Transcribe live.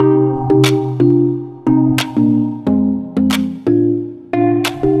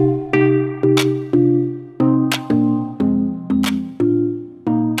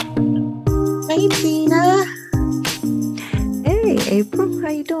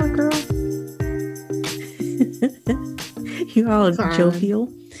going, girl? You all Fine.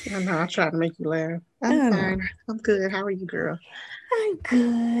 jovial? I know I try to make you laugh. I'm I know. fine. I'm good. How are you, girl? I'm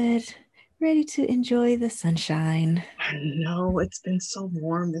good. Ready to enjoy the sunshine. I know it's been so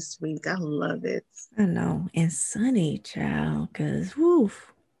warm this week. I love it. I know. And sunny, child, because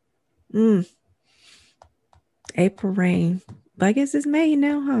woof. Mm, April rain. But I guess it's May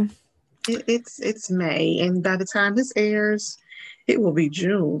now, huh? It's May, and by the time this airs, it will be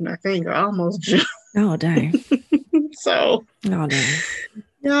June. I think, or almost June. Oh, dang. So, Oh, dang.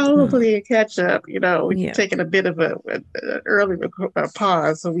 Oh, hopefully it catch up. We're yeah. taking a bit of a early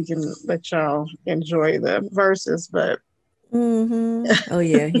pause so we can let y'all enjoy the verses. But Oh,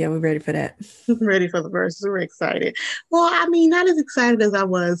 yeah. Yeah, we're ready for that. ready for the verses. We're excited. Well, I mean, not as excited as I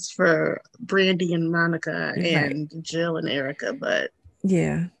was for Brandy and Monica Right. and Jill and Erica,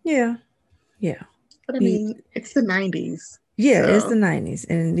 Yeah. Yeah. Yeah. but I We, mean, it's the '90s, yeah, it's so the 90s.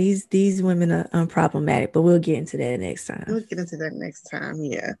 And these women are unproblematic, but we'll get into that next time. we'll get into that next time.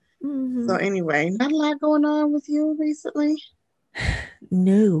 Yeah. So Hmm. anyway, not a lot going on with you recently.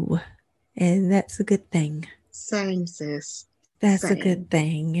 No. And that's a good thing. Same, sis. That's a good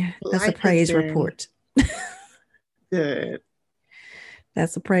Same. thing. That's a Life has praise been report. good.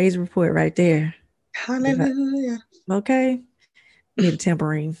 That's a praise report right there. Hallelujah. Okay. Need a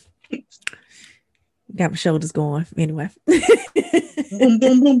tambourine. Got my shoulders going. Anyway. Boom,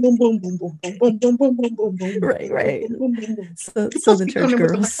 boom, boom, boom, boom, boom, boom, boom, boom, boom, boom, boom, boom, boom, Right, boom, right. boom, boom, boom, boom. So You're supposed to Southern be coming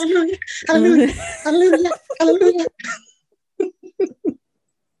Church in with the like, girls. hallelujah, Uh, hallelujah, hallelujah, hallelujah.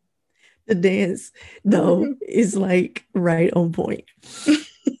 the dance, though, is like right on point.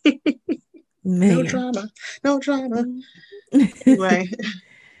 No Man. drama, no drama. Mm. Anyway,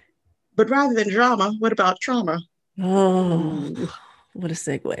 but rather than drama, what about trauma? Oh, Ooh, what a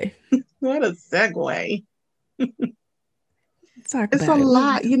segue. what a segue. Let's talk It's a about it. What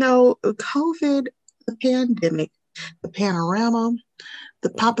lot, COVID, the pandemic, the panorama, the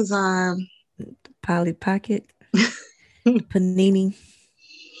Papazine. Polly Pocket, Panini.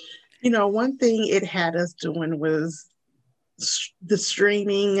 One thing it had us doing was the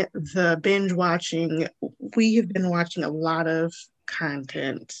streaming, the binge watching. We have been watching a lot of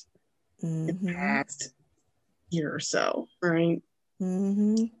content in the Mm-hmm. past year or so, right?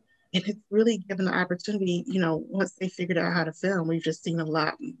 Mm-hmm. And it's really given the opportunity, once they figured out how to film, we've just seen a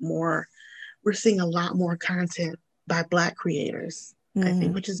lot more. We're seeing a lot more content by Black creators, I think,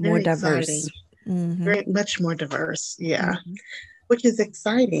 Mm-hmm. which is More very exciting, diverse. Mm-hmm. very much more diverse. Yeah, Mm-hmm. which is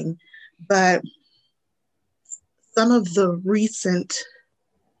exciting. But some of the recent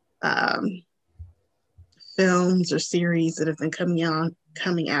um, films or series that have been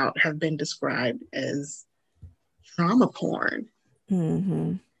coming out have been described as trauma porn.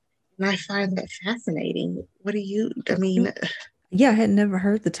 Mm-hmm. And I find that fascinating. What do you, I mean, Yeah, I had never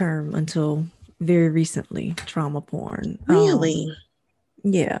heard the term until very recently, trauma porn. really?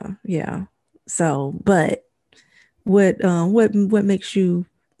 Yeah, yeah. So, but what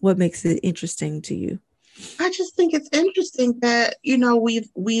makes it interesting to you? I just think it's interesting that,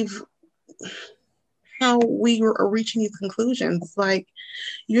 we've how we are reaching these conclusions. Like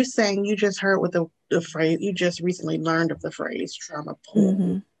you're saying, you just heard what the phrase, you just recently learned of the phrase trauma porn.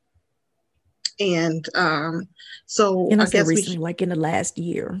 Mm-hmm. And so And I I said guess recently, like in the last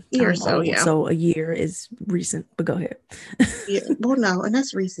year. year or I'm so, old, yeah. so a year is recent. But go ahead. Yeah, well, no, and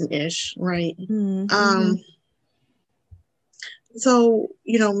that's recent-ish, right? Mm-hmm. Um, so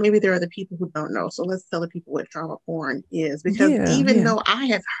maybe there are the people who don't know. So let's tell the people what trauma porn is, because Yeah, even yeah. though I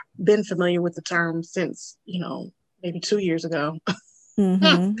have been familiar with the term since maybe 2 years ago,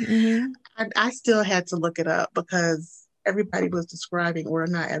 Mm-hmm. Mm-hmm. I still had to look it up because everybody was describing, or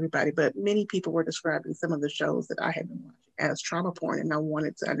not everybody, but many people were describing some of the shows that I had been watching as trauma porn, and I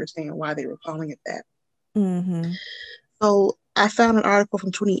wanted to understand why they were calling it that. Mm-hmm. So I found an article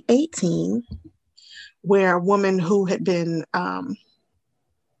from 2018 where a woman who had been,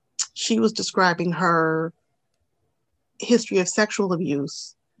 she was describing her history of sexual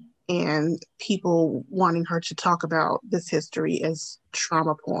abuse and people wanting her to talk about this history as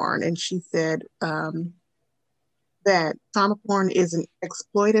trauma porn. And she said that trauma porn is an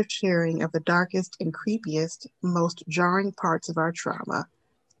exploitive sharing of the darkest and creepiest, most jarring parts of our trauma,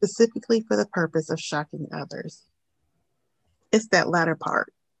 specifically for the purpose of shocking others. It's that latter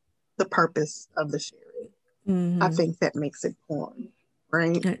part, the purpose of the sharing. I Mm-hmm. think that makes it porn,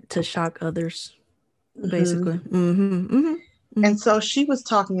 right? To shock others, Mm-hmm. basically. Mm-hmm. Mm-hmm. Mm-hmm. And so she was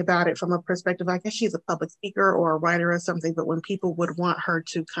talking about it from a perspective, I guess she's a public speaker or a writer or something, but when people would want her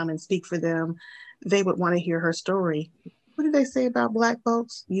to come and speak for them, they would want to hear her story. what did they say about Black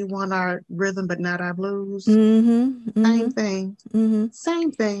folks? You want our rhythm, but not our blues. Mm-hmm. Same Mm-hmm. thing. Mm-hmm.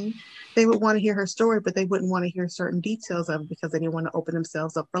 Same thing. They would want to hear her story, but they wouldn't want to hear certain details of it because they didn't want to open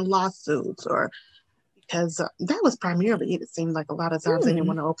themselves up for lawsuits, or because that was primarily it. It seemed like a lot of times they didn't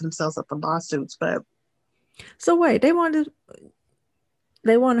want to open themselves up for lawsuits. But So wait, they wanted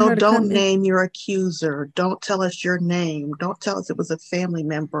so her to don't come in. name your accuser. Don't tell us your name. Don't tell us it was a family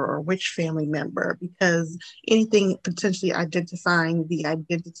member or which family member, because anything potentially identifying the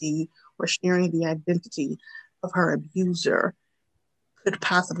identity or sharing the identity of her abuser could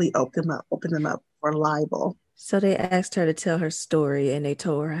possibly open them up for libel. So they asked her to tell her story, and they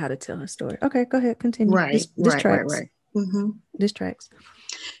told her how to tell her story. Okay, go ahead, continue. Right, This right, right, tracks. right. Mm-hmm. This tracks.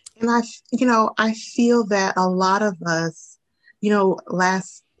 And I feel that a lot of us,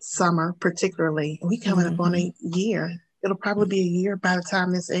 last summer particularly, we coming up on a year. It'll probably be a year by the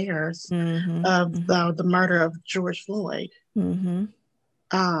time this airs of the murder of George Floyd. And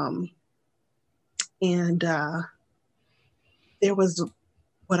there was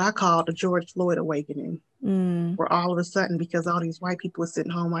what I call the George Floyd awakening, where all of a sudden, because all these white people were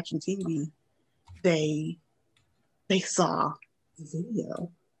sitting home watching TV, they saw the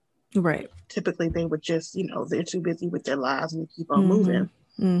video. Right. Typically, they would just, they're too busy with their lives and keep on moving.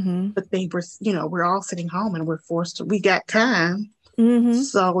 But they were, we're all sitting home and we got time.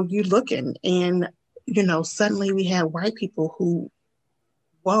 So you're looking, and, suddenly we have white people who,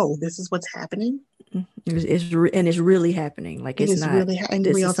 whoa, this is what's happening. It's really happening. Like it's not really in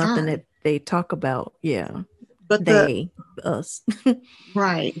this real is something time that they talk about. Yeah. But us.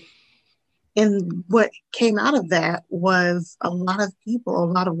 Right. And what came out of that was a lot of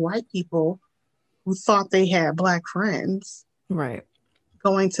white people who thought they had Black friends. Right.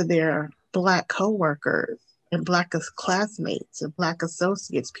 Going to their Black coworkers and Black classmates and Black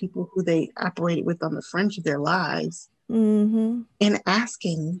associates, people who they operated with on the fringe of their lives, and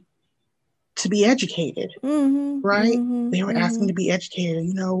asking to be educated. Right? They were asking to be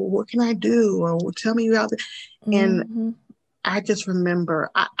educated. What can I do? Or tell me about it. And I just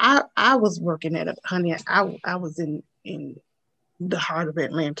remember I was working at I was in the heart of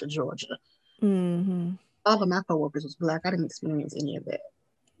Atlanta, Georgia. All of my coworkers was Black. I didn't experience any of that.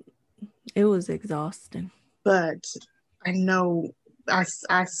 It was exhausting. But I know I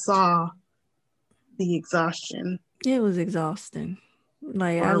saw the exhaustion. It was exhausting.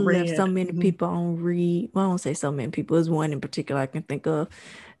 Like I left so many people on read. Well, I won't say so many people. There's one in particular I can think of.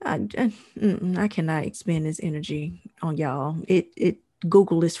 I cannot expend this energy on y'all. It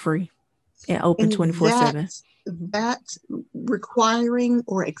Google is free and open 24/7. That requiring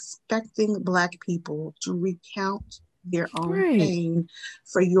or expecting Black people to recount their own pain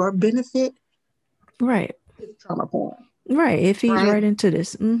for your benefit, right? Is trauma porn, right? It feeds right into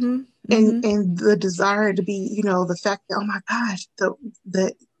this. And the desire to be, the fact that, oh my gosh, the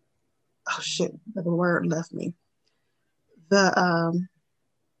oh shit, the word left me. The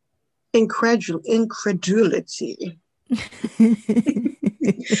incredulity.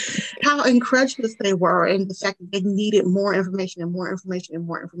 How incredulous they were, and the fact that they needed more information and more information and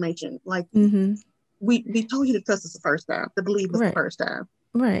more information. Like we told you to trust us the first time, to believe us the first time.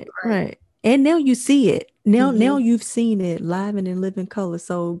 Right. And now you see it. Now you've seen it live and in living color.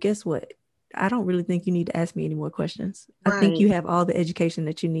 So guess what? I don't really think you need to ask me any more questions. I think you have all the education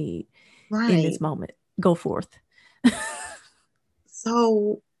that you need in this moment. Go forth.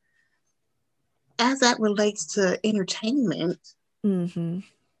 So as that relates to entertainment,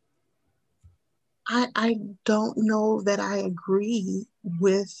 I don't know that I agree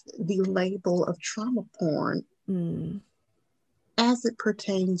with the label of trauma porn as it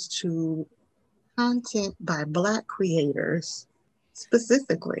pertains to content by Black creators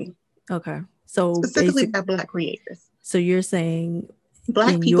specifically. Okay. So specifically by Black creators. So you're saying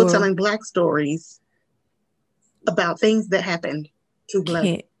Black people telling Black stories about things that happened to Black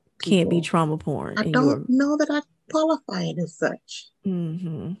people can't be trauma porn. I don't know that I qualify it as such.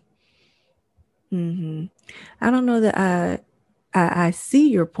 I don't know that I see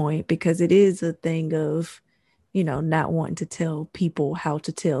your point, because it is a thing of, not wanting to tell people how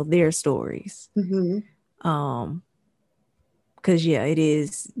to tell their stories. Because it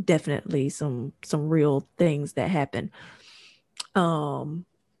is definitely some real things that happen.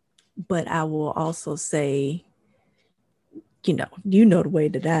 But I will also say, the way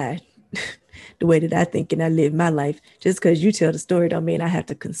that the way that I think and I live my life. Just because you tell the story don't mean I have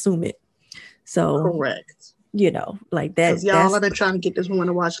to consume it. So correct. Like that. Because y'all have been trying to get this woman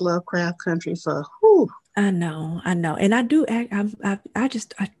to watch Lovecraft Country for whew. I know. And I do act. I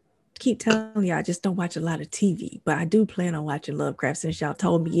keep telling you I just don't watch a lot of TV, but I do plan on watching Lovecraft since y'all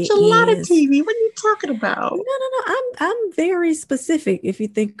told me it a lot of TV. What are you talking about? No. I'm very specific. If you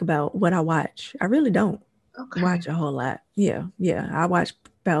think about what I watch, I really don't watch a whole lot. Yeah. I watch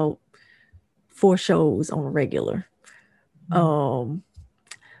about 4 shows on a regular. But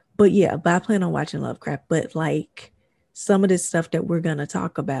I plan on watching Lovecraft. But like some of this stuff that we're gonna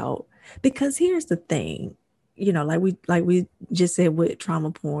talk about, because here's the thing, like we just said with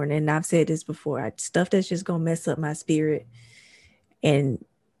trauma porn, and I've said this before, stuff that's just gonna mess up my spirit, and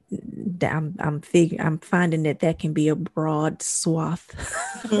I'm finding that can be a broad swath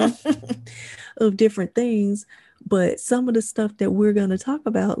of different things. But some of the stuff that we're gonna talk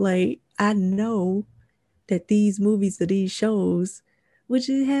about, like I know that these movies or these shows would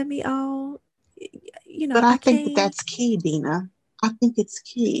just have me all, But I think that's key, Dina. I think it's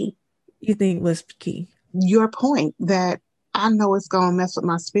key. You think what's key? Your point that I know it's going to mess with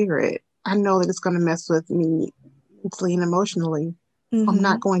my spirit. I know that it's going to mess with me mentally and emotionally. Mm-hmm. I'm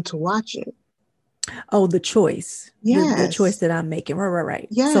not going to watch it. Oh, the choice. Yes. The choice that I'm making. Right.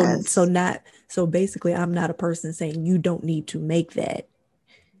 Yes. So basically I'm not a person saying you don't need to make that.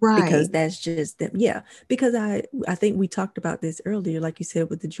 Right. Because that's just them. Yeah. Because I think we talked about this earlier, like you said,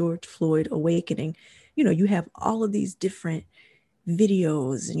 with the George Floyd awakening. You have all of these different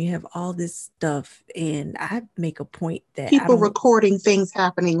videos and you have all this stuff. And I make a point that people recording things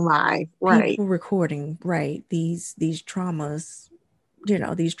happening live. Right. People recording, right. These traumas,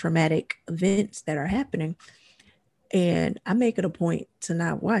 these traumatic events that are happening. And I make it a point to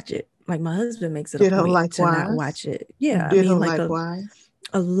not watch it. Like my husband makes it a point to not watch it. Yeah. I mean, like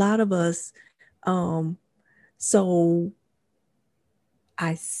a lot of us, so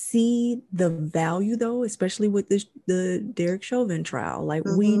I see the value though, especially with the Derek Chauvin trial. Like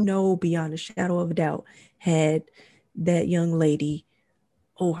we know beyond a shadow of a doubt, had that young lady,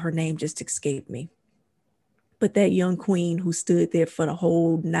 her name just escaped me, but that young queen who stood there for the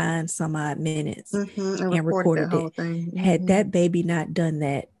whole 9 some odd minutes and recorded it, had that baby not done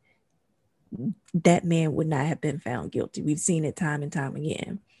that, that man would not have been found guilty. We've seen it time and time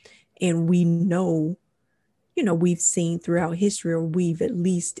again. And we know, we've seen throughout history, or we've at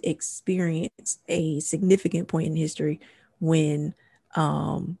least experienced a significant point in history when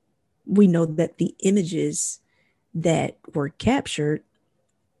we know that the images that were captured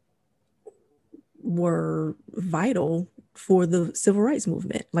were vital for the civil rights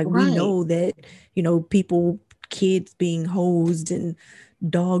movement. Like we know that, people, kids being hosed and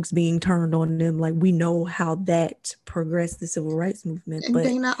dogs being turned on them. Like we know how that progressed the civil rights movement. And but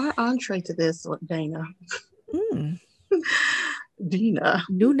Dana, our entree to this, Dana. Dina.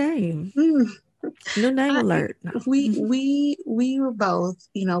 New name. New name alert. No. We were both,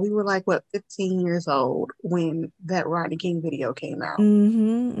 we were like 15 years old when that Rodney King video came out.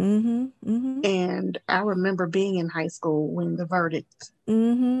 And I remember being in high school when the verdict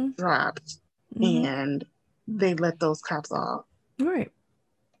dropped and they let those cops off. Right.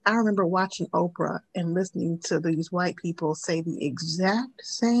 I remember watching Oprah and listening to these white people say the exact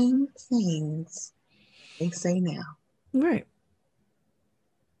same things they say now. Right.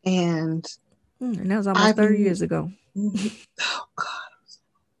 And that was almost 30 years ago. Oh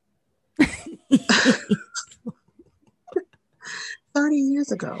God. 30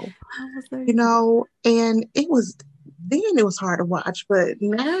 years ago. And it was hard to watch, but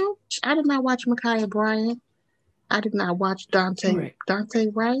now I did not watch Ma'Khia Bryant. I did not watch Daunte Wright.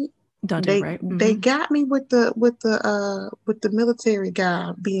 Daunte Wright. They got me with the military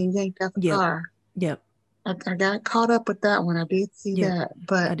guy being yanked out the car. Yep. I got caught up with that one. I did see that,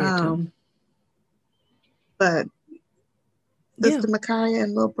 but Sister Ma'Khia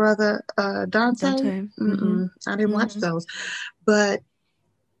and little brother Daunte. I didn't watch those, but.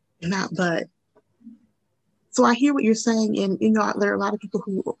 So I hear what you're saying, and there are a lot of people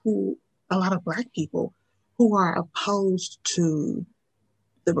who a lot of Black people who are opposed to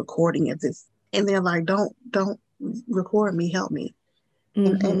the recording of this, and they're like, don't record me, help me.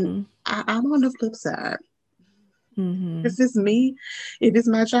 And I'm on the flip side. If it's me, if it's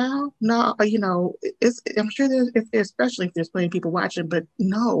my child, no, I'm sure especially if there's plenty of people watching, but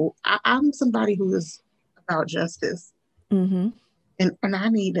no, I'm somebody who is about justice. And I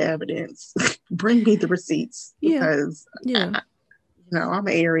need the evidence. Bring me the receipts because I'm an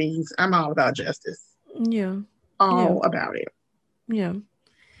Aries. I'm all about justice. Yeah. All about it. Yeah.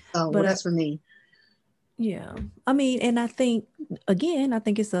 But that's for me. Yeah. I mean, and I think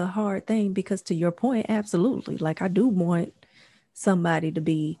it's a hard thing because to your point, absolutely. Like I do want somebody to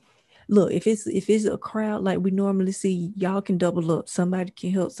be, look, if it's a crowd like we normally see, y'all can double up. Somebody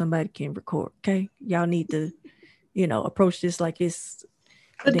can help, somebody can record. Okay. Y'all need to, approach this like it's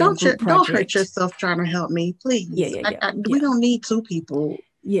But don't hurt yourself trying to help me, please. Yeah. We don't need two people.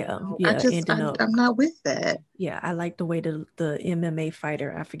 Yeah. I'm not with that. Yeah, I like the way the MMA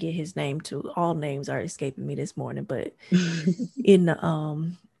fighter, I forget his name too. All names are escaping me this morning, but in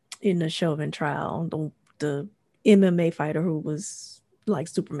the Chauvin trial, the MMA fighter who was like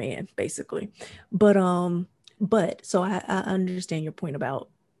Superman, basically. But so I understand your point about,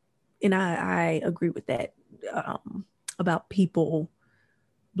 and I agree with that, about people,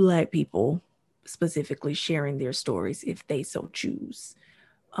 Black people specifically, sharing their stories if they so choose.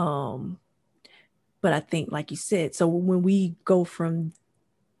 But I think, like you said, so when we go from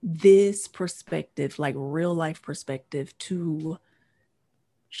this perspective, like real life perspective, to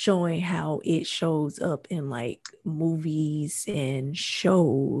showing how it shows up in like movies and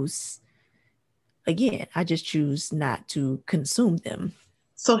shows, again, I just choose not to consume them.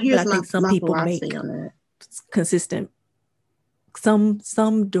 So here's some people make on that. Consistent.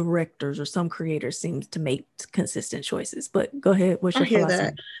 Some directors or some creators seem to make consistent choices. But go ahead. What's your philosophy?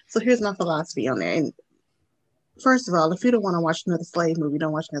 That. So here's my philosophy on that. And first of all, if you don't want to watch another slave movie,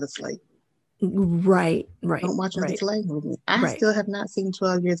 don't watch another slave. Right. Don't watch another slave movie. I still have not seen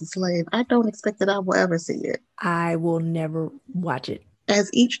 12 Years a Slave. I don't expect that I will ever see it. I will never watch it. As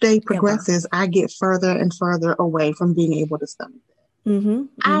each day progresses, I get further and further away from being able to stomach that.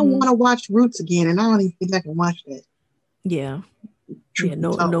 I want to watch Roots again, and I don't even think I can watch that. Yeah.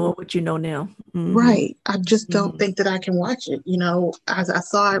 Knowing what you know now. Right. I just don't think that I can watch it. You know, as I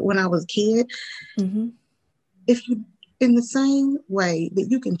saw it when I was a kid. If you, in the same way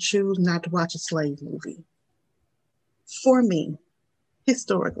that you can choose not to watch a slave movie, for me,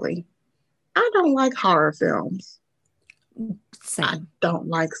 historically, I don't like horror films. Same. I don't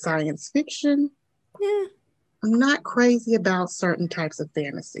like science fiction. Yeah. I'm not crazy about certain types of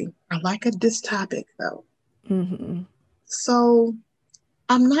fantasy. I like a dystopic, though. So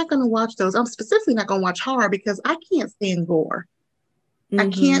I'm not going to watch those. I'm specifically not going to watch horror because I can't stand gore. I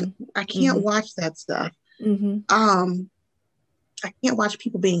can't watch that stuff. I can't watch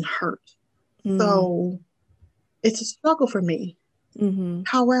people being hurt. So it's a struggle for me.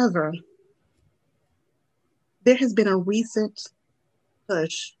 However, there has been a recent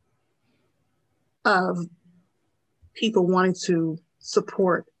push of people wanting to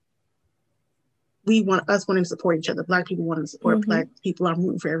support. We want us wanting to support each other. Black people wanting to support Black people. I'm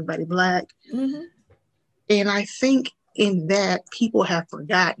rooting for everybody Black. And I think in that people have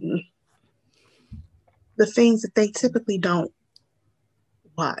forgotten the things that they typically don't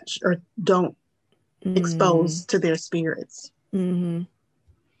watch or don't expose to their spirits. Them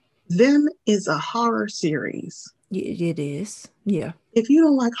is a horror series. It is. Yeah. If you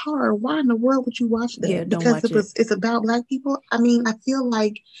don't like horror, why in the world would you watch that? Yeah, don't because watch it's about Black people. I mean, I feel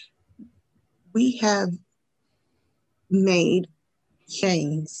like we have made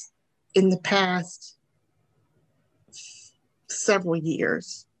change in the past several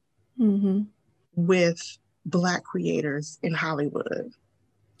years with Black creators in Hollywood.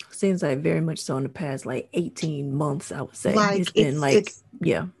 Seems like very much so in the past, like 18 months, I would say. It's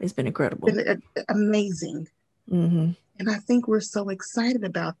been incredible. It's been amazing. And I think we're so excited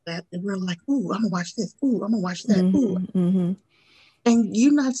about that we're like, ooh, I'm going to watch this. Ooh, I'm going to watch that. Ooh. And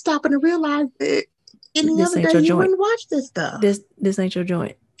you're not stopping to realize that any other day you wouldn't watch this stuff. This ain't your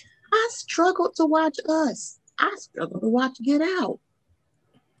joint. I struggled to watch Us. I struggled to watch Get Out.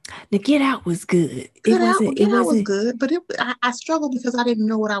 The Get Out was good. Get Out was good, but I struggled because I didn't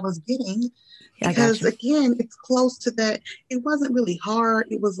know what I was getting. Because again, it's close to that. It wasn't really hard.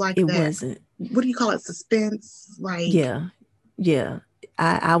 It was like it wasn't. What do you call it? Suspense, like yeah.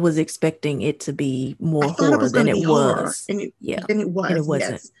 I was expecting it to be more horror than it was. And it was. And it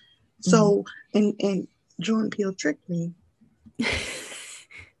wasn't. Yes. So and Jordan Peele tricked me.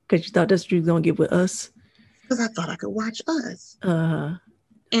 Because you thought that's what you were gonna get with Us. Because I thought I could watch Us.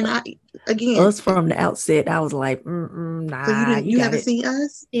 And Us from the outset, I was like, nah. So you haven't seen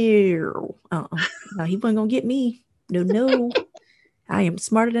Us? Ew. No, he wasn't gonna get me. No. I am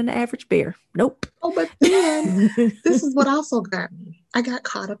smarter than the average bear. Nope. Oh, but then this is what also got me. I got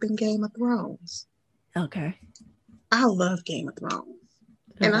caught up in Game of Thrones. Okay. I love Game of Thrones.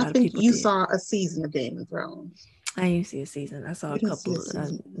 And I think you saw a season of Game of Thrones. I didn't see a season. I saw a couple of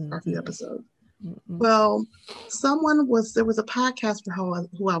a few episodes. Well, there was a podcaster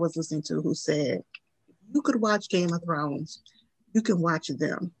who I was listening to who said, you could watch Game of Thrones, you can watch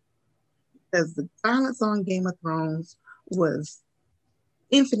them. Because the violence on Game of Thrones was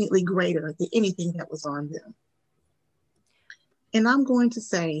infinitely greater than anything that was on them. And I'm going to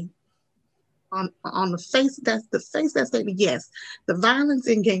say, on the face that statement, yes, the violence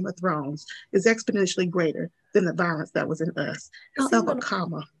in Game of Thrones is exponentially greater. than the violence that was in Us. However,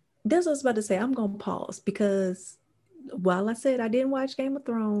 comma. That's what I was about to say. I'm going to pause because while I said I didn't watch Game of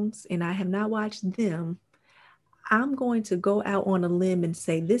Thrones and I have not watched them, I'm going to go out on a limb and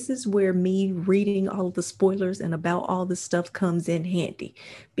say this is where me reading all of the spoilers and about all this stuff comes in handy.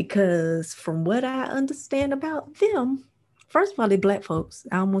 Because from what I understand about them, first of all, they're Black folks.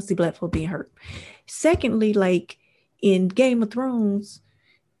 I don't want to see Black folk being hurt. Secondly, like in Game of Thrones,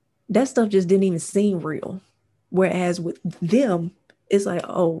 that stuff just didn't even seem real. Whereas with them, it's like,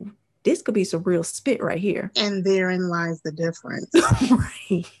 oh, this could be some real spit right here. And therein lies the difference.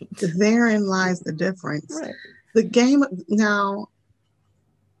 Right. Therein lies the difference. Right. The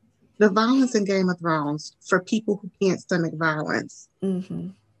violence in Game of Thrones, for people who can't stomach violence,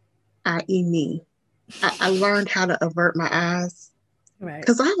 i.e. me, I learned how to avert my eyes. Right.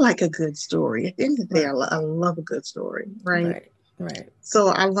 Because I like a good story. At the end of the day, I love a good story. Right. So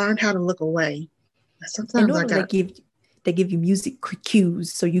I learned how to look away. Sometimes they give you music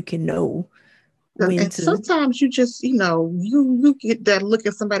cues so you can know when and to. Sometimes you just, you get that look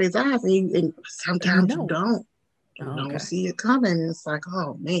in somebody's eyes and sometimes you don't. You don't see it coming. And it's like,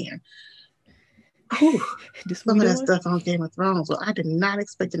 oh man. Whew. Some of that stuff on Game of Thrones. Well, I did not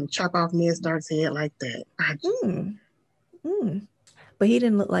expect him to chop off Ned Stark's head like that. But he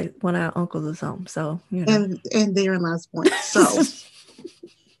didn't look like one of our uncles or something. So, you know. And therein lies the point. So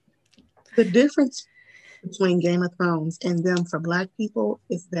the difference between Game of Thrones and them for Black people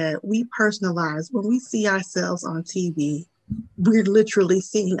is that we personalize. When we see ourselves on TV, we're literally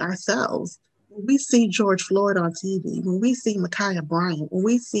seeing ourselves. When we see George Floyd on TV, when we see Ma'Khia Bryant, when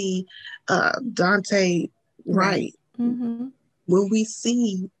we see Dante Wright, when we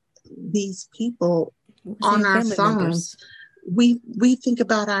see these people on our phones, we think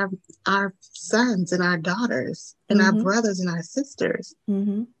about our sons and our daughters and our brothers and our sisters.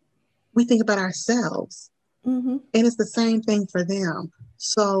 We think about ourselves. And it's the same thing for them.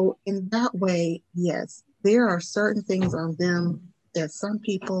 So in that way, yes, there are certain things on them that some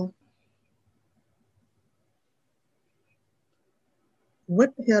people.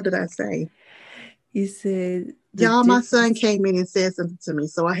 What the hell did I say? You said, y'all, my son came in and said something to me,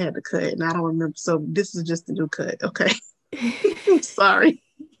 so I had to cut, and I don't remember. So this is just a new cut, okay? I'm sorry.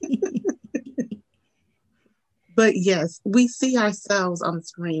 But yes, we see ourselves on the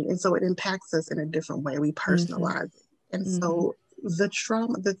screen, and so it impacts us in a different way. We personalize it. And so the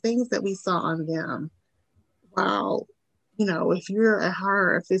trauma, the things that we saw on them, while, if you're a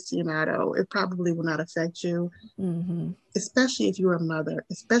horror aficionado, it probably will not affect you, especially if you're a mother,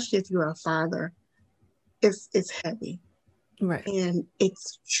 especially if you're a father. It's heavy. Right. And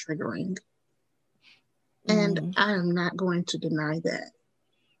it's triggering. And I am not going to deny that.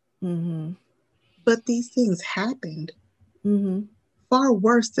 But these things happened far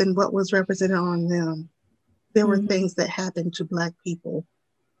worse than what was represented on them. There were things that happened to Black people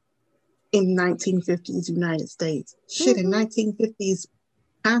in 1950s United States. Shit, in 1950s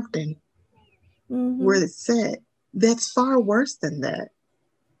Compton, where it's set, that's far worse than that.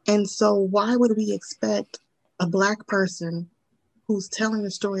 And so why would we expect a Black person who's telling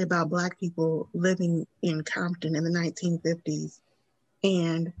a story about Black people living in Compton in the 1950s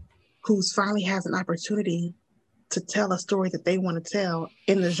and who's finally has an opportunity to tell a story that they want to tell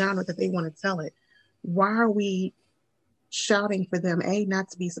in the genre that they want to tell it? Why are we shouting for them, not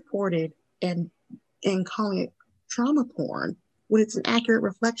to be supported and calling it trauma porn when it's an accurate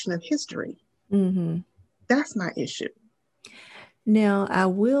reflection of history? That's my issue. Now, I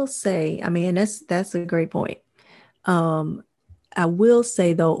will say, and that's a great point. I will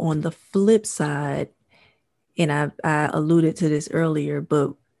say, though, on the flip side, and I alluded to this earlier,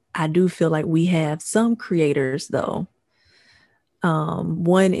 but I do feel like we have some creators, though.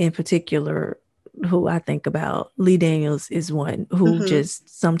 One in particular who I think about, Lee Daniels, is one who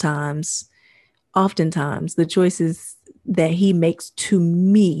just oftentimes, the choices that he makes to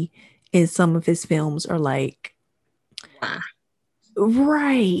me in some of his films are like,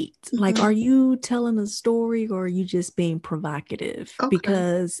 right. Like, are you telling a story or are you just being provocative? Okay.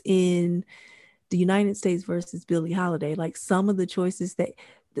 Because in the United States versus Billie Holiday, like some of the choices that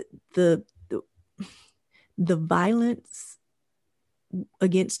the violence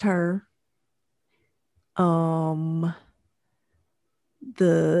against her,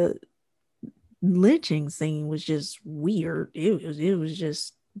 the lynching scene was just weird. It was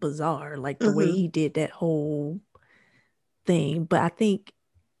just bizarre, like the way he did that whole thing. But I think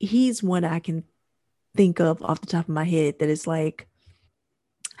he's one I can think of off the top of my head that is like,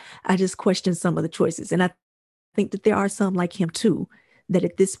 I just question some of the choices. And I think that there are some like him too, that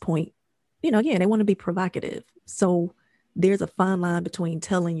at this point, again, they want to be provocative. So there's a fine line between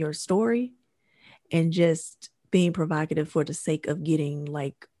telling your story and just being provocative for the sake of getting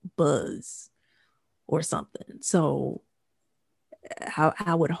like buzz or something. So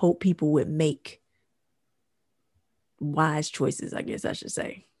I would hope people would make wise choices, I guess I should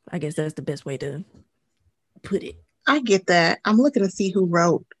say. I guess that's the best way to put it. I get that. I'm looking to see who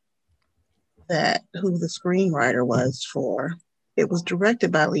wrote that, who the screenwriter was for. It was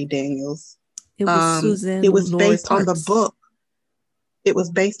directed by Lee Daniels. It was Susan. It was Lori based Parks. on the book. It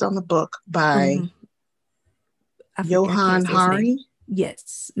was based on the book by Johann Hari.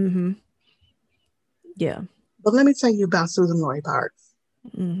 Yes. Yeah. But let me tell you about Susan Lori Parks.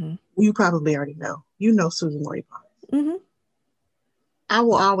 You probably already know. You know Susan Lori Parks. I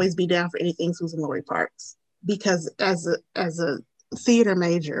will always be down for anything Susan Lori Parks, because as a theater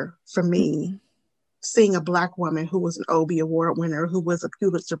major, for me, seeing a Black woman who was an Obie Award winner, who was a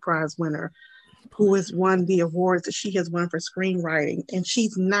Pulitzer Prize winner, who has won the awards that she has won for screenwriting, and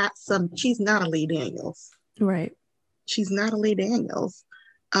she's not a Lee Daniels. Right. She's not a Lee Daniels.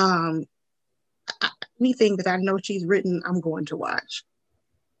 Anything that I know she's written, I'm going to watch.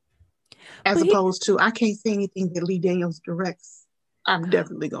 As opposed to, I can't say anything that Lee Daniels directs. I'm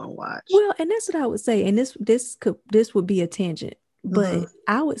definitely going to watch. Well, and that's what I would say. And this would be a tangent, but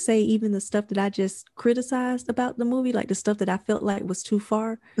I would say even the stuff that I just criticized about the movie, like the stuff that I felt like was too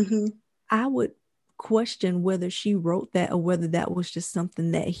far, I would question whether she wrote that or whether that was just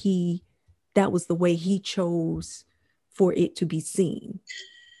something that was the way he chose for it to be seen.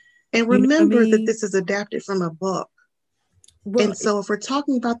 And remember that this is adapted from a book. Well, and so if we're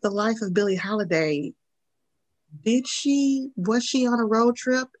talking about the life of Billie Holiday, was she on a road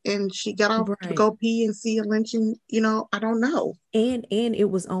trip and she got off to go pee and see a lynching? I don't know. And it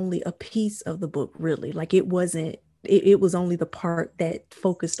was only a piece of the book, really. Like it wasn't, it was only the part that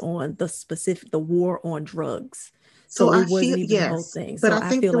focused on the war on drugs. So it wasn't even the whole thing. But I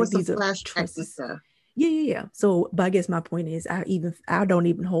think there was some flashbacks and stuff. Yeah. So, but I guess my point is, I don't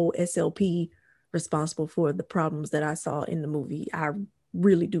even hold SLP responsible for the problems that I saw in the movie. I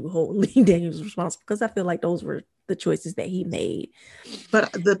really do hold Lee Daniels responsible, because I feel like those were the choices that he made.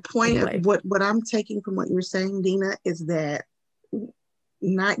 But the point of what I'm taking from what you're saying, Dina, is that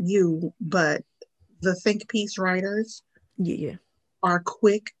not you, but the think piece writers are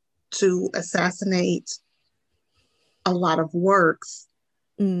quick to assassinate a lot of works.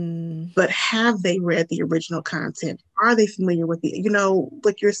 But have they read the original content? Are they familiar with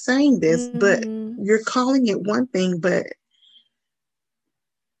like you're saying this, but you're calling it one thing, but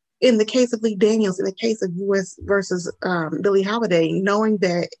in the case of Lee Daniels, in the case of U.S. versus Billie Holiday, knowing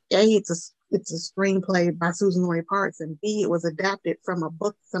that A, it's a screenplay by Susan Lori Parks, and B, it was adapted from a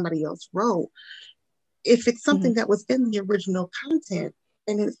book somebody else wrote. If it's something that was in the original content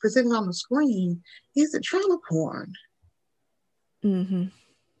and it's presented on the screen, is it trauma porn?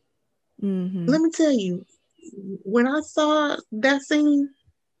 Let me tell you, when I saw that scene,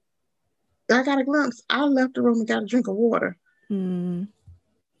 I got a glimpse. I left the room and got a drink of water.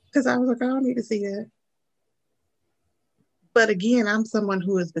 Because I was like, I don't need to see that. But again, I'm someone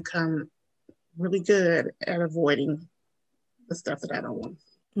who has become really good at avoiding the stuff that I don't want.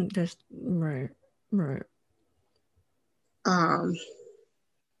 That's right.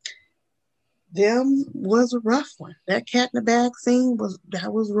 Them was a rough one. That cat in the bag scene was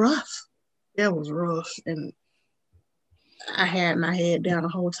rough. That was rough. And I had my head down the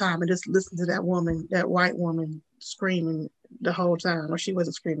whole time and just listened to that white woman screaming the whole time. Well, she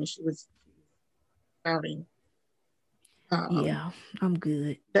wasn't screaming, she was shouting. Yeah, I'm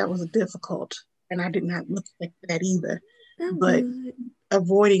good. That was difficult. And I did not look like that either. But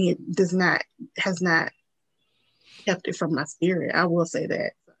avoiding it has not kept it from my spirit. I will say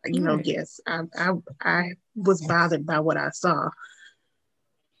that. Yes, I was bothered by what I saw.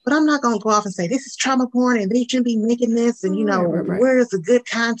 But I'm not going to go off and say this is trauma porn and they shouldn't be making this. And, where's the good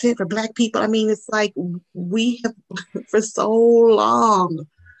content for Black people? I mean, it's like we have for so long.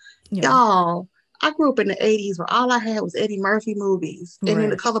 Y'all, I grew up in the 80s where all I had was Eddie Murphy movies. And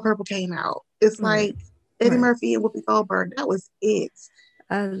then The Color Purple came out. It's like Eddie Murphy and Whoopi Goldberg. That was it.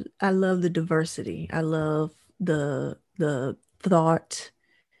 I love the diversity. I love the thought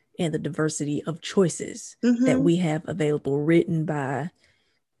and the diversity of choices that we have available, written by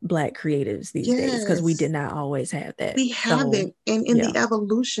Black creatives these days, because we did not always have that. We haven't. And in the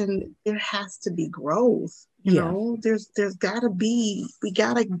evolution, there has to be growth. You know, there's got to be, we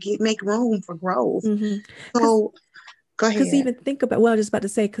got to make room for growth. So go ahead. Because even think about, well, I was just about to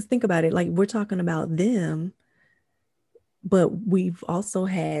say, because think about it, like we're talking about them, but we've also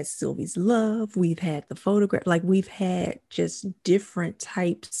had Sylvie's Love, we've had The Photograph, like we've had just different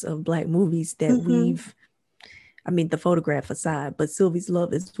types of Black movies that we've I mean, the photograph aside, but Sylvie's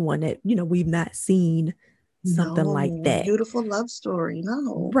Love is one that, we've not seen something like No, that. beautiful love story.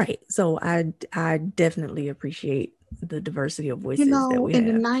 No. Right. So I definitely appreciate the diversity of You voices that know, we in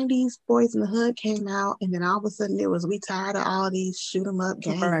the have. 90s, Boys in the Hood came out, and then all of a sudden it was, we tired of all these shoot 'em up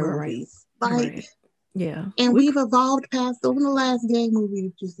gang Right. movies. Like, Right. Yeah. and we've evolved past the last gang movie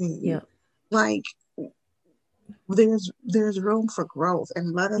that you seen. Yeah. Like, there's room for growth,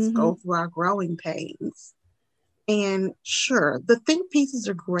 and let us Mm-hmm. go through our growing pains. And sure, the think pieces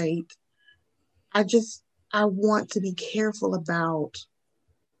are great. I want to be careful about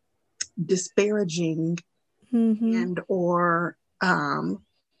disparaging Mm-hmm. and or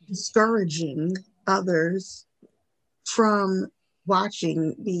discouraging others from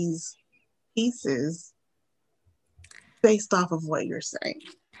watching these pieces based off of what you're saying.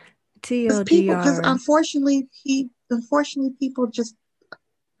 Because TLDR. unfortunately, people just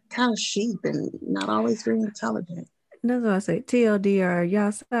kind of sheep and not always very intelligent. That's what I say. TLDR,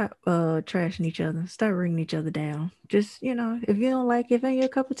 y'all stop trashing each other. Stop ringing each other down. Just, if you don't like it, if it ain't your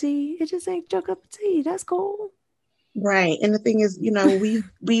cup of tea, it just ain't your cup of tea. That's cool. Right. And the thing is,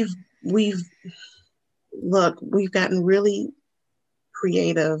 we've look, we've gotten really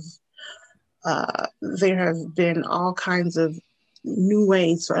creative. There have been all kinds of new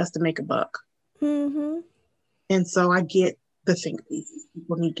ways for us to make a buck. Mm-hmm. And so I get the think pieces.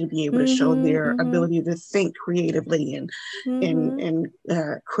 People need to be able to show Mm-hmm. their Mm-hmm. ability to think creatively and Mm-hmm.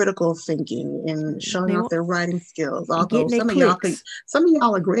 critical thinking and showing They off want their writing skills. Although getting their clicks. some of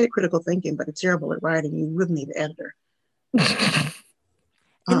y'all are great at critical thinking, but are terrible at writing. You really need an editor.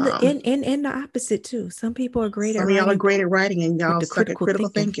 And the opposite too. Some people are great at Some of y'all are writing, great at writing, and but y'all the suck at critical critical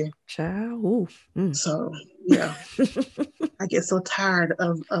thinking, thinking. child. Ooh, So yeah, I get so tired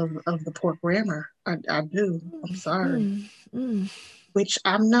of the poor grammar. I do. I'm sorry. mm, mm. Which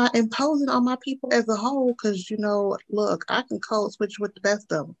I'm not imposing on my people as a whole, because look, I can code switch with the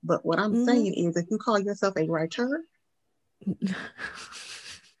best of them. But what I'm Mm-hmm. saying is, if you call yourself a writer, you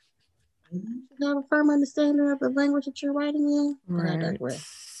should have a firm understanding of the language that you're writing in. But I Right.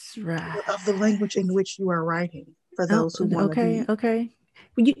 digress. Right. Of the language in which you are writing, for Oh, those who want to okay, be. okay.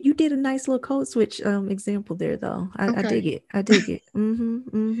 Well, you did a nice little code switch example there though. I Okay. dig it. I dig it. Mm-hmm.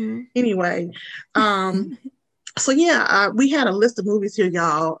 Mm-hmm. Anyway, so yeah, we had a list of movies here,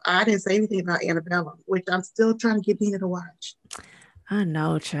 y'all. I didn't say anything about Annabella, which I'm still trying to get Nina to watch. I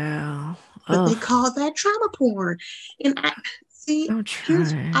know, child. But they Oh, call that trauma porn. And I see, I'm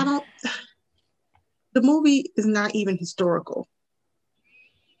trying. the movie is not even historical.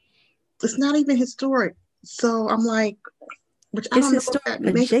 It's not even historic. So I'm like, which I It's don't know if historic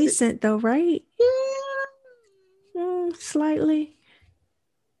that makes it. adjacent though, right? Yeah. Slightly.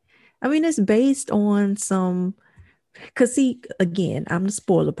 I mean, it's based on some. Cause see, again, I'm the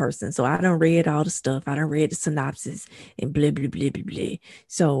spoiler person, so I don't read all the stuff. I don't read the synopsis and blah blah blah blah blah.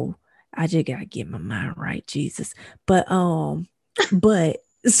 So I just gotta get my mind right, Jesus. But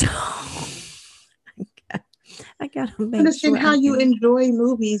so I gotta make Understand sure how I'm you in it enjoy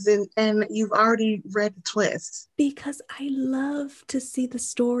movies, and you've already read the twist. because I love to see the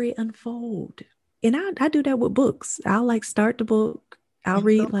story unfold, and I do that with books. I'll like start the book, I'll And you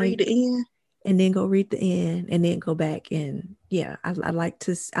read don't read like, the end. and then go read the end, and then go back and yeah, I You like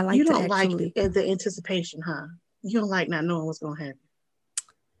to don't like actually. the anticipation, huh? You don't like not knowing what's going to happen.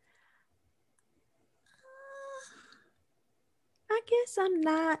 I guess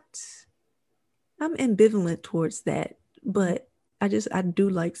I'm ambivalent towards that, but I do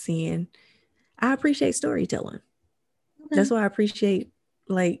like seeing, I appreciate storytelling. Okay. That's why I appreciate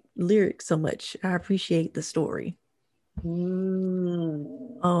like lyrics so much. I appreciate the story.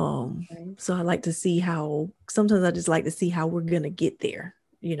 Mm. Okay. So I like to see how, sometimes I just like to see how we're gonna get there,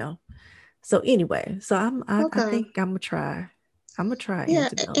 you know. So anyway, so I Okay. think I'm gonna try Yeah,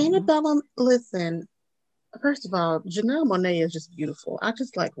 Antebellum. Annabella, listen, first of all, Janelle Monáe is just beautiful. I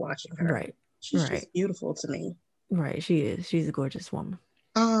just like watching her. Right, She's right, just beautiful to me. right. She is. She's a gorgeous woman.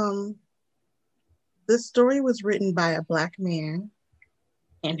 Um, this story was written by a black man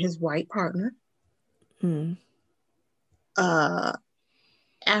and his white partner. Mm. Uh,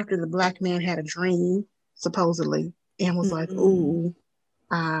 after the black man had a dream, supposedly, and was like, Mm. "Ooh,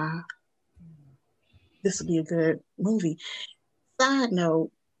 uh, this would be a good movie." Side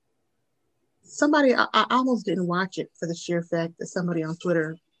note: I almost didn't watch it for the sheer fact that somebody on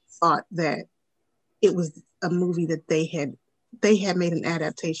Twitter thought that it was a movie that they had made an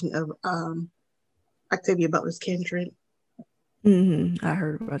adaptation of Octavia Butler's Kindred, Mm-hmm. I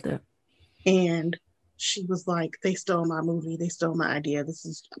heard about that. and she was like, "They stole my movie. They stole my idea. This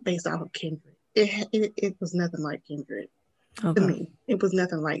is based off of Kindred." It was nothing like Kindred to Okay. me. It was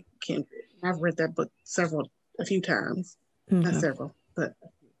nothing like Kindred. I've read that book several a few times, not Okay. several, but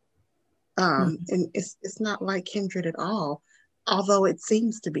and it's not like Kindred at all, although it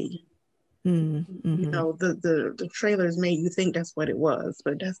seems to be. You Mm-hmm. know, the trailers made you think that's what it was,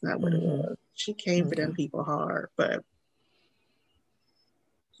 but that's not what it Mm-hmm. was. She came for Okay. them people hard, but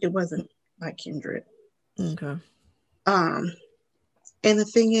it wasn't like Kindred. Okay. Um, and the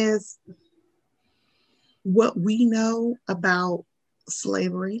thing is, what we know about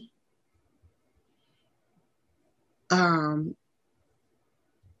slavery, um,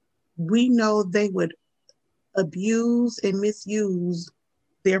 we know they would abuse and misuse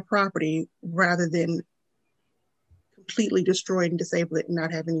their property rather than completely destroy and disable it and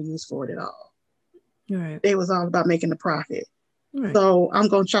not have any use for it at all. Right. They was all about making the profit. Right. So I'm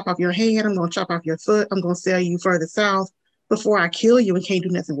going to chop off your hand. I'm going to chop off your foot. I'm going to sell you further south before I kill you and can't do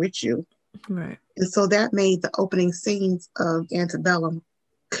nothing with you. Right. And so that made the opening scenes of Antebellum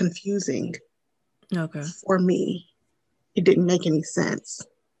confusing Okay. for me. It didn't make any sense.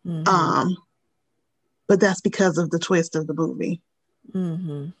 Mm-hmm. But that's because of the twist of the movie.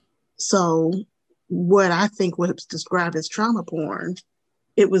 Mm-hmm. So what I think was described as trauma porn,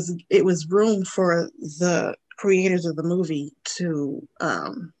 it was room for the creators of the movie to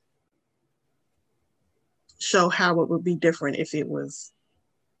show how it would be different if it was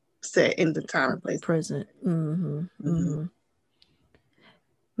set in the time and place. Present. Mm-hmm. Mm-hmm.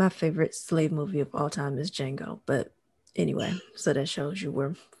 My favorite slave movie of all time is Django. But anyway, so that shows you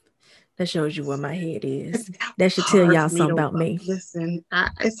where my head is. That should tell y'all something about me. Listen,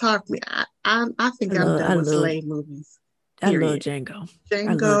 it's hard for me. I think I'm done with slave movies. Period. I love Django.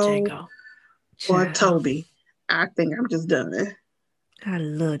 I love Django. Or Toby. I think I'm just done. I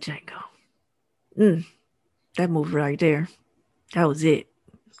love Django. That movie right there. That was it.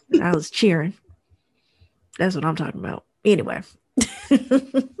 I was cheering. That's what I'm talking about. Anyway.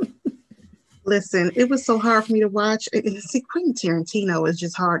 Listen, it was so hard for me to watch. See, Quentin Tarantino is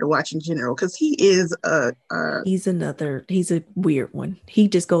just hard to watch in general because he is he's a weird one. He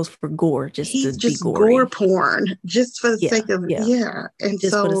just goes for gore, just to be gory. Gore porn, just for the sake of and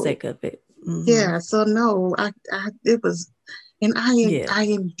just for the sake of it. Mm-hmm. Yeah, so no, it was, and I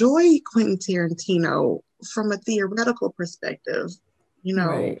enjoy Quentin Tarantino from a theoretical perspective, you know,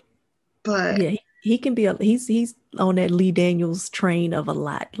 right. but yeah, he can be he's on that Lee Daniels train of a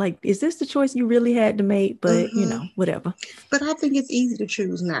lot. Like, is this the choice you really had to make? But you know, whatever. But I think it's easy to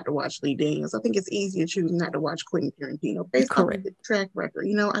choose not to watch Lee Daniels. I think it's easy to choose not to watch Quentin Tarantino based on the track record.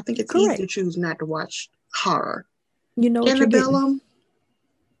 You know, I think it's easy to choose not to watch horror. You know what Antebellum,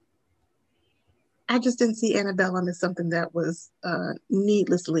 I just didn't see Antebellum as something that was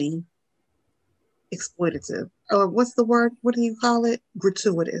needlessly exploitative. Or what's the word? What do you call it?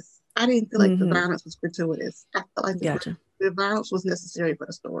 Gratuitous. I didn't feel like the violence was gratuitous. I felt like the violence was necessary for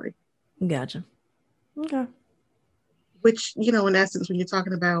the story. Gotcha. Okay. Which, you know, in essence, when you're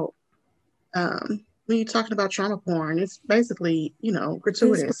talking about trauma porn, it's basically, you know,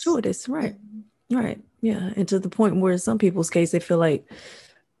 gratuitous. It's gratuitous, right? Right. Yeah. And to the point where in some people's case, they feel like,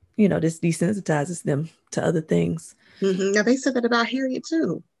 you know, this desensitizes them to other things. Mm-hmm. Now, they said that about Harriet,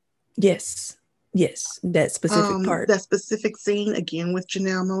 too. Yes. Yes. That specific part. That specific scene, again, with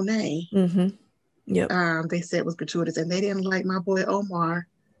Janelle Monáe. Mm-hmm. Yep. They said it was gratuitous, and they didn't like my boy Omar.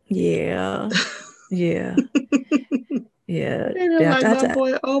 Yeah. Yeah. Yeah. They didn't like my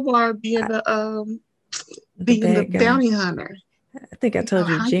boy Omar being the bounty hunter. I think I told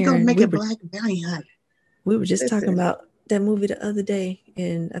you, how Jaren, you gonna make a black bounty hunter? We were just talking about that movie the other day,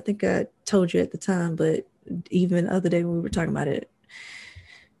 and I think I told you at the time, but even the other day when we were talking about it,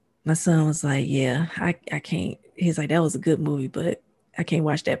 my son was like, yeah, I can't. He's like, that was a good movie, but I can't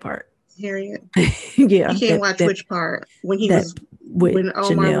watch that part. Harriet. Yeah. You can't watch which part? When he was when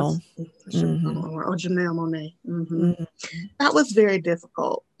Omar Janelle. Janelle Monáe. Mm-hmm. That was very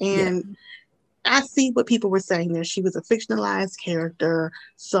difficult. And I see what people were saying there. She was a fictionalized character,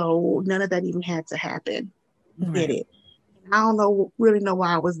 so none of that even had to happen. Did it? I don't really know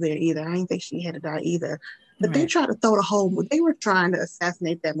why I was there either. I didn't think she had to die either. But they tried to throw the whole movie. They were trying to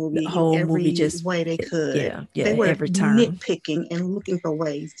assassinate that movie in every way they could. Yeah, they were every time nitpicking and looking for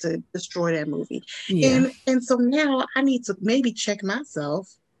ways to destroy that movie. Yeah. And so now I need to maybe check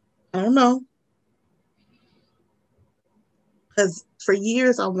myself. I don't know. Because for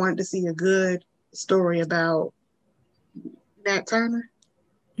years I wanted to see a good story about Nat Turner.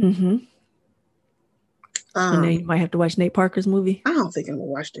 Mm-hmm. So now you might have to watch Nate Parker's movie. I don't think I'm gonna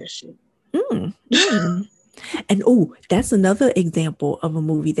watch that shit. And that's another example of a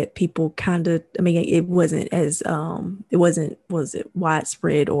movie that people kind of, I mean, it wasn't as was it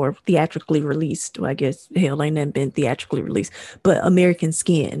widespread or theatrically released? Well, I guess hell ain't been theatrically released, but American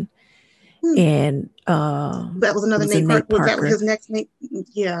Skin. And that was another Nate Parker. Was that his next Nate?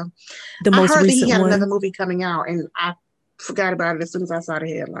 Yeah. The most recent one. I heard that he had another movie coming out, and I forgot about it as soon as I saw the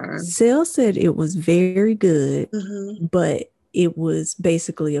headline. Sale said it was very good, but it was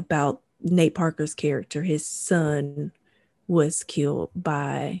basically about Nate Parker's character. His son was killed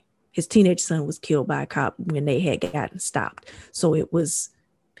by, his teenage son was killed by a cop when they had gotten stopped. So it was,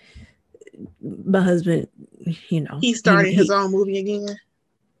 my husband, you know. He started his own movie again?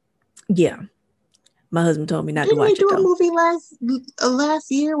 Yeah. My husband told me not to watch it. Didn't they do a movie last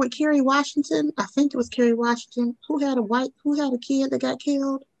year with Kerry Washington? I think it was Kerry Washington. Who had a kid that got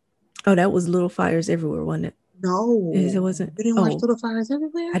killed? Oh, that was Little Fires Everywhere, wasn't it? No. It wasn't. You didn't watch Little Fires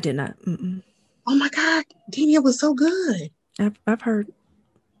Everywhere? I did not. Mm-mm. Oh my God. Dini, it was so good. I've heard.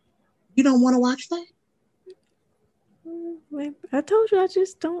 You don't want to watch that? I told you I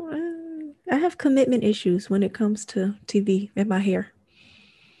just don't. I have commitment issues when it comes to TV and my hair.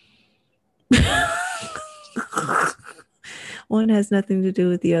 One has nothing to do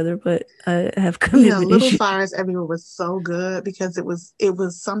with the other, but I have commitment Little issues. Fires Everywhere was so good because it was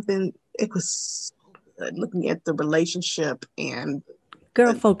something. It was so good looking at the relationship and.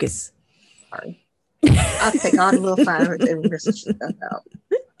 Girl, focus. Sorry, I'll take all the Little Fires Everywhere stuff out.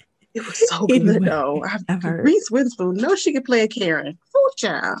 It was so good though. I've heard. Reese Witherspoon knows she could play a Karen. Fool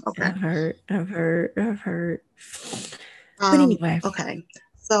child. Okay. I've heard. But anyway. Okay.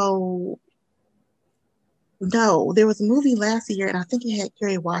 So. No, there was a movie last year, and I think it had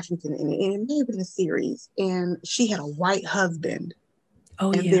Kerry Washington in it, and it may have been a series. And she had a white husband,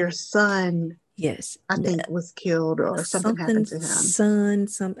 and their son, I think was killed or something happened to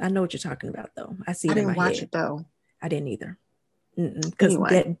him. I know what you're talking about, though. I see. I didn't watch it though. I didn't either. Because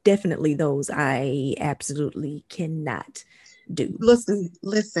definitely those I absolutely cannot do. Listen.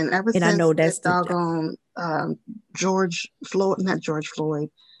 Ever since I know that's doggone George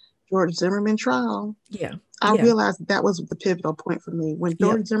Zimmerman trial. Yeah. I realized that was the pivotal point for me. When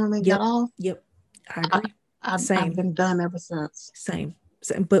George Zimmerman got off. Yep. I agree. I've been done ever since. Same.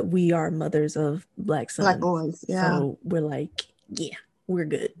 But we are mothers of black sons. Black boys, yeah. So we're like, we're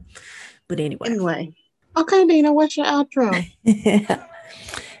good. But anyway. Okay, Dina, what's your outro?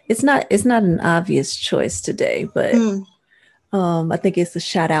 It's not an obvious choice today, but I think it's a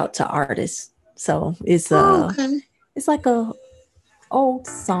shout out to artists. So it's it's like a old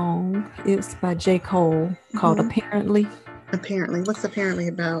song. It's by J. Cole called Apparently. Apparently. What's Apparently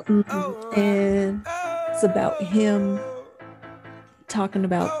about? And it's about him talking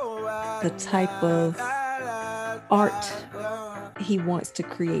about the type of art he wants to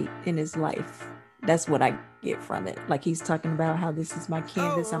create in his life. That's what I get from it. Like he's talking about how this is my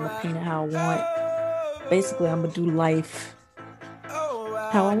canvas. I'm gonna paint it how I want. Basically, I'm gonna do life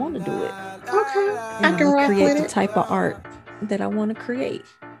how I want to do it. Okay. And I can create the type of art that I want to create.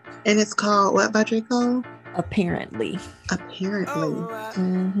 And it's called what by J. Cole? Apparently. All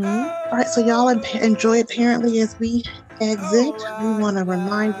right, so y'all enjoy Apparently as we exit. We want to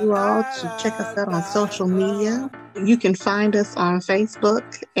remind you all to check us out on social media. You can find us on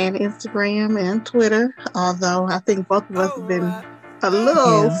Facebook and Instagram and Twitter, although I think both of us have been a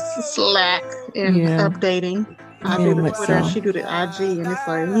little slack in updating. I do the Twitter, she do the IG, and it's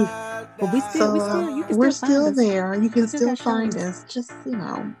like, but we're still there. You can still find us. Just,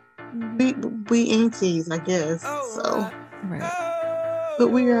 we aunties, I guess. So, right. But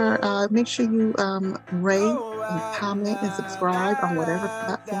we are, make sure you rate and comment and subscribe on whatever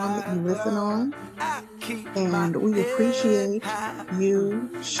platform that you listen on. And we appreciate you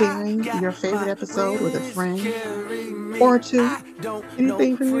sharing your favorite episode with a friend or two.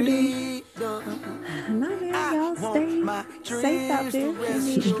 Anything from you, Dee? No, man, y'all stay safe out there in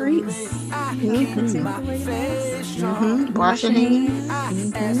these streets. Wash your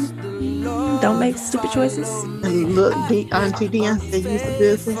hands. Don't make stupid choices. And look, Auntie Beyonce, use the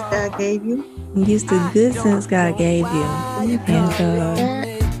good sense God gave you. Use the good sense God gave you. And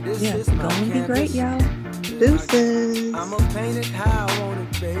go and be great, y'all. Deuces. I'ma paint it how I want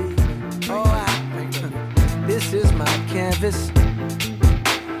it, baby. This is my canvas.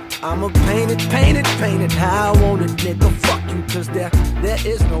 I'ma paint it how I want it, nigga. Fuck you, cause there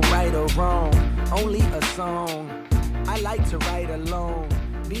is no right or wrong, only a song. I like to write alone,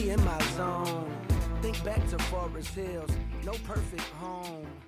 be in my zone. Think back to Forest Hills, no perfect home.